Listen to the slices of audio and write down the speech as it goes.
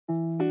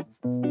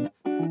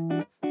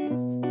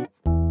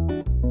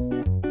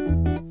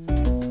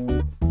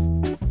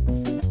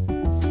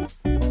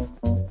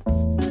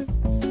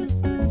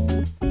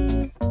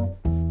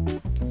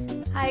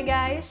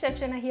Chef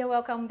Jana here,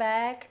 welcome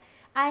back.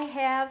 I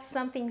have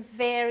something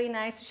very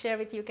nice to share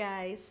with you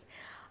guys.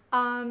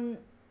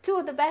 Two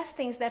of the best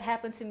things that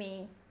happened to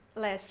me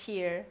last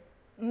year.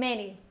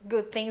 Many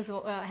good things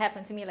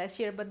happened to me last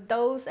year, but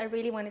those I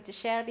really wanted to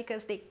share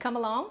because they come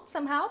along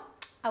somehow.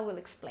 I will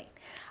explain.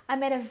 I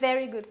met a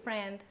very good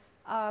friend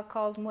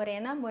called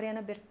Morena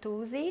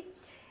Bertuzzi.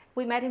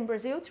 We met in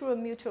Brazil through a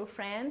mutual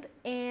friend,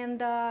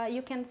 and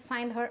you can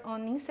find her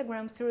on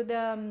Instagram through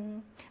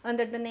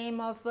under the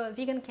name of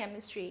Vegan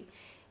Chemistry.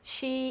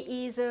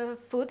 She is a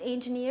food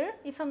engineer,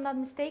 if I'm not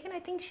mistaken. I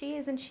think she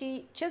is, and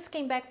she just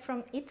came back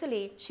from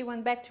Italy. She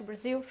went back to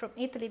Brazil from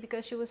Italy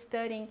because she was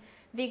studying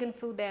vegan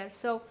food there.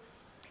 So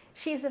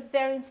she's a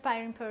very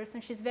inspiring person.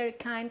 She's very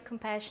kind,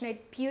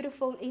 compassionate,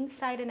 beautiful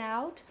inside and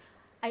out.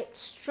 I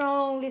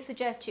strongly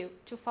suggest you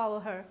to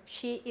follow her.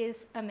 She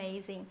is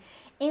amazing.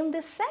 And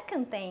the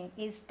second thing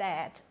is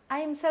that I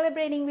am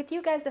celebrating with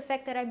you guys the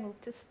fact that I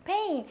moved to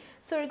Spain.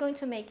 So we're going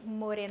to make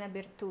Morena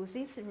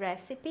Bertuzzi's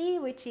recipe,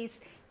 which is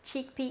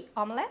chickpea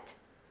omelette.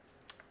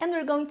 And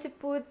we're going to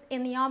put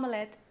in the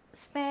omelette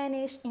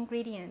Spanish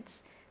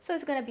ingredients. So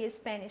it's going to be a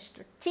Spanish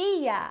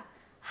tortilla.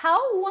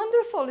 How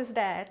wonderful is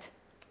that?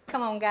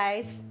 Come on,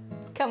 guys.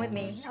 Come with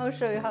me. I'll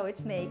show you how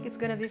it's made. It's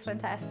going to be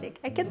fantastic.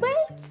 I can't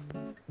wait.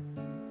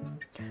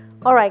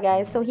 Alright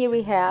guys, so here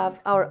we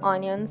have our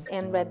onions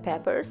and red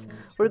peppers.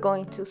 We're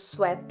going to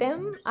sweat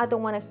them. I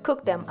don't want to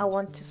cook them, I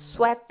want to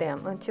sweat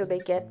them until they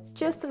get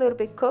just a little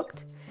bit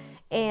cooked.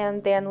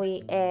 And then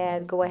we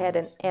go ahead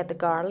and add the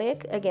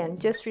garlic. Again,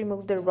 just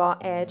remove the raw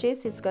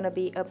edges. It's going to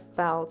be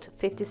about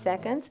 50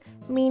 seconds.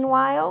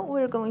 Meanwhile,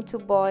 we're going to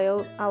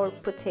boil our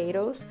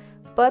potatoes,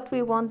 but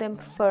we want them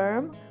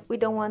firm. We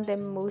don't want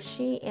them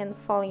mushy and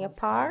falling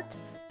apart,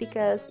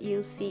 because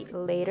you'll see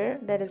later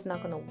that is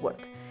not going to work.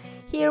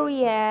 Here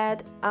we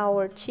add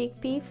our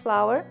chickpea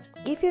flour.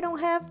 If you don't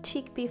have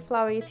chickpea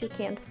flour, if you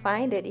can't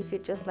find it, if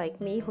you're just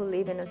like me who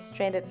live in a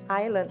stranded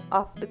island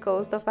off the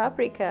coast of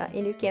Africa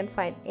and you can't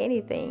find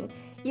anything,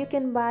 you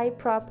can buy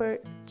proper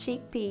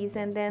chickpeas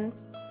and then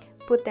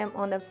put them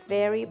on a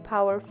very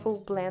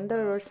powerful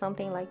blender or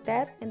something like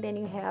that, and then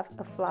you have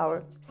a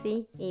flour.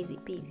 See? Easy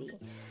peasy.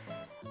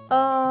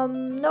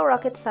 No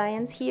rocket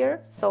science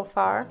here so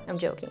far. I'm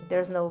joking,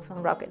 there's no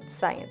rocket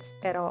science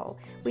at all.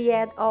 We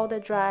add all the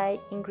dry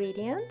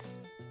ingredients,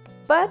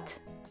 but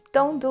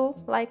don't do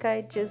like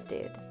I just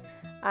did.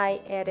 I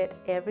added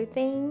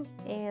everything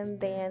and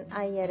then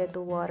I added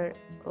the water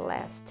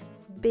last.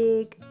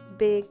 Big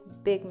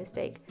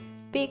mistake,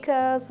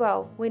 because,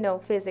 well, we know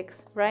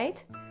physics,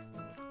 right?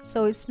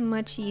 So it's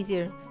much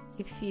easier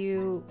if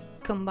you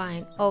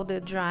combine all the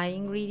dry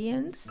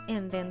ingredients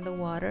and then the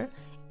water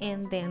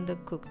and then the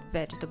cooked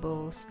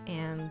vegetables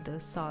and the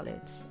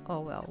solids.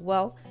 Oh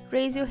well,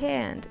 raise your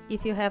hand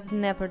if you have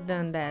never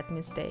done that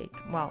mistake.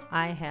 Well,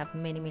 I have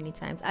many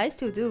times. I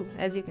still do,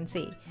 as you can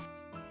see.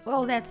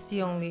 Well, that's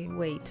the only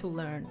way to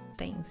learn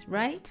things,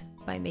 right?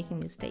 By making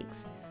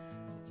mistakes.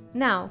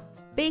 Now,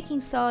 baking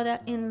soda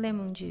and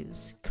lemon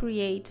juice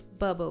create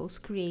bubbles,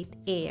 create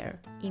air.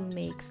 It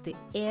makes the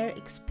air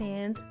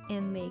expand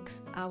and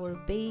makes our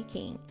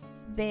baking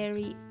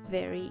very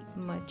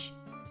much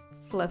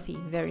fluffy.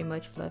 Very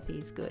much fluffy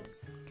is good.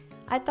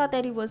 I thought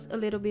that it was a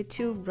little bit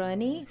too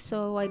runny,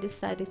 so I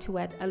decided to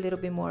add a little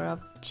bit more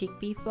of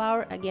chickpea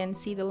flour. Again,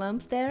 see the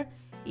lumps there?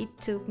 It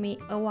took me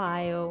a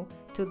while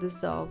to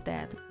dissolve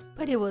that,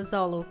 but it was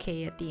all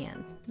okay at the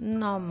end.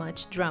 Not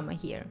much drama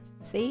here.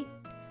 See?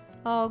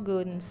 All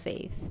good and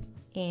safe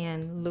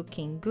and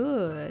looking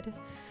good.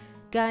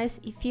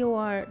 Guys, if you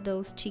are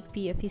those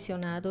chickpea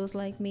aficionados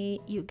like me,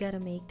 you gotta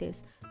make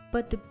this.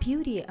 But the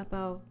beauty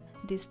about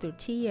this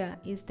tortilla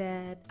is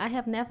that I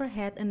have never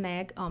had an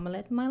egg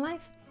omelette in my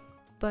life,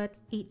 but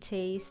it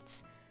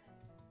tastes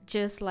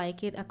just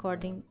like it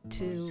according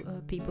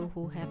to people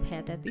who have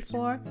had that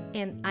before,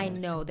 and I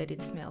know that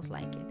it smells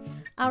like it.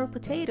 Our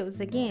potatoes,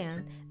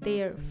 again,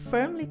 they are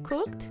firmly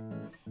cooked,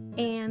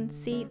 and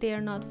see, they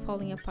are not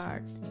falling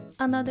apart.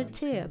 Another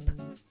tip: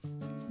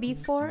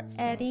 before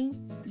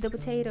adding the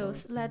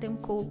potatoes, let them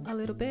cool a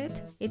little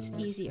bit. It's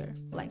easier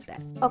like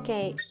that.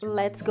 Okay,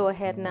 let's go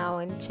ahead now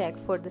and check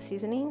for the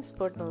seasonings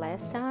for the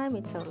last time.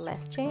 It's our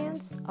last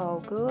chance. All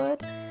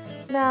good.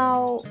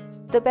 Now,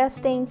 the best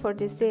thing for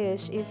this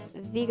dish is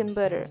vegan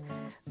butter,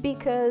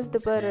 because the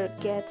butter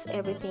gets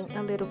everything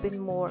a little bit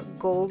more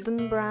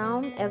golden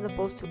brown as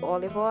opposed to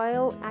olive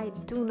oil. I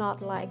do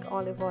not like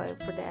olive oil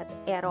for that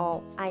at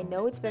all. I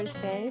know it's very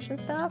Spanish and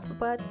stuff,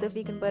 but the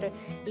vegan butter,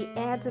 it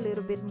adds a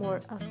little bit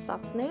more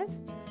softness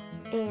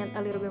and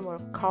a little bit more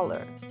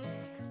color.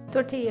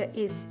 Tortilla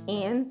is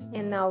in,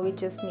 and now we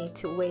just need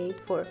to wait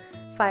for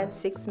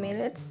 5-6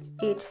 minutes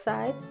each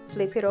side.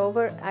 Flip it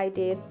over. I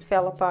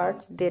fell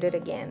apart, did it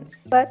again.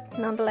 But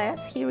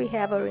nonetheless, here we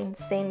have our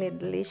insanely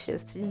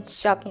delicious and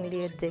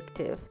shockingly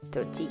addictive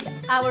tortilla.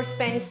 Our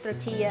Spanish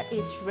tortilla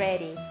is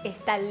ready.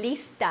 Está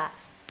lista.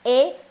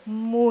 E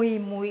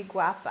muy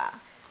guapa.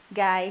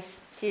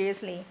 Guys,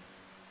 seriously,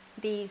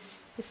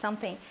 this is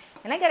something.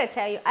 And I gotta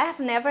tell you, I have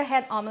never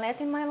had omelette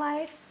in my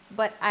life,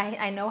 but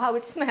I know how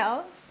it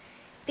smells.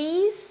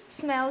 These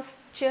smells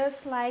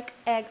just like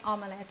egg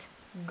omelette.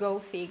 Go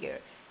figure.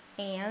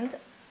 And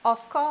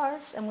of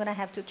course, I'm gonna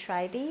have to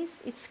try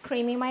this. It's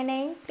screaming my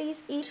name.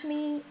 Please eat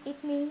me,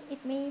 eat me,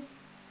 eat me.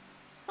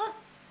 Huh.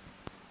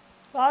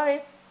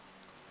 Sorry.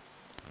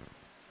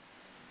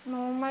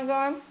 Oh my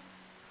God.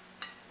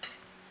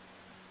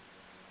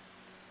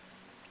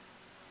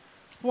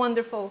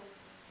 Wonderful.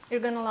 You're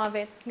gonna love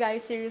it.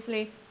 Guys,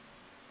 seriously,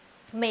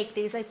 make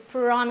this, I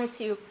promise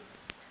you.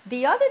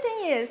 The other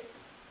thing is,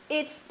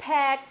 it's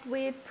packed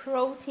with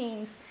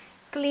proteins.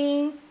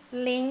 Clean,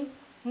 lean,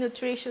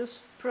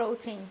 nutritious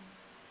protein.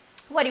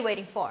 What are you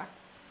waiting for?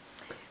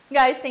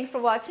 Guys, thanks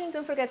for watching.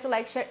 Don't forget to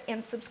like, share,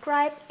 and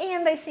subscribe.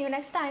 And I see you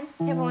next time.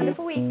 Have a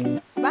wonderful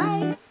week.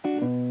 Bye.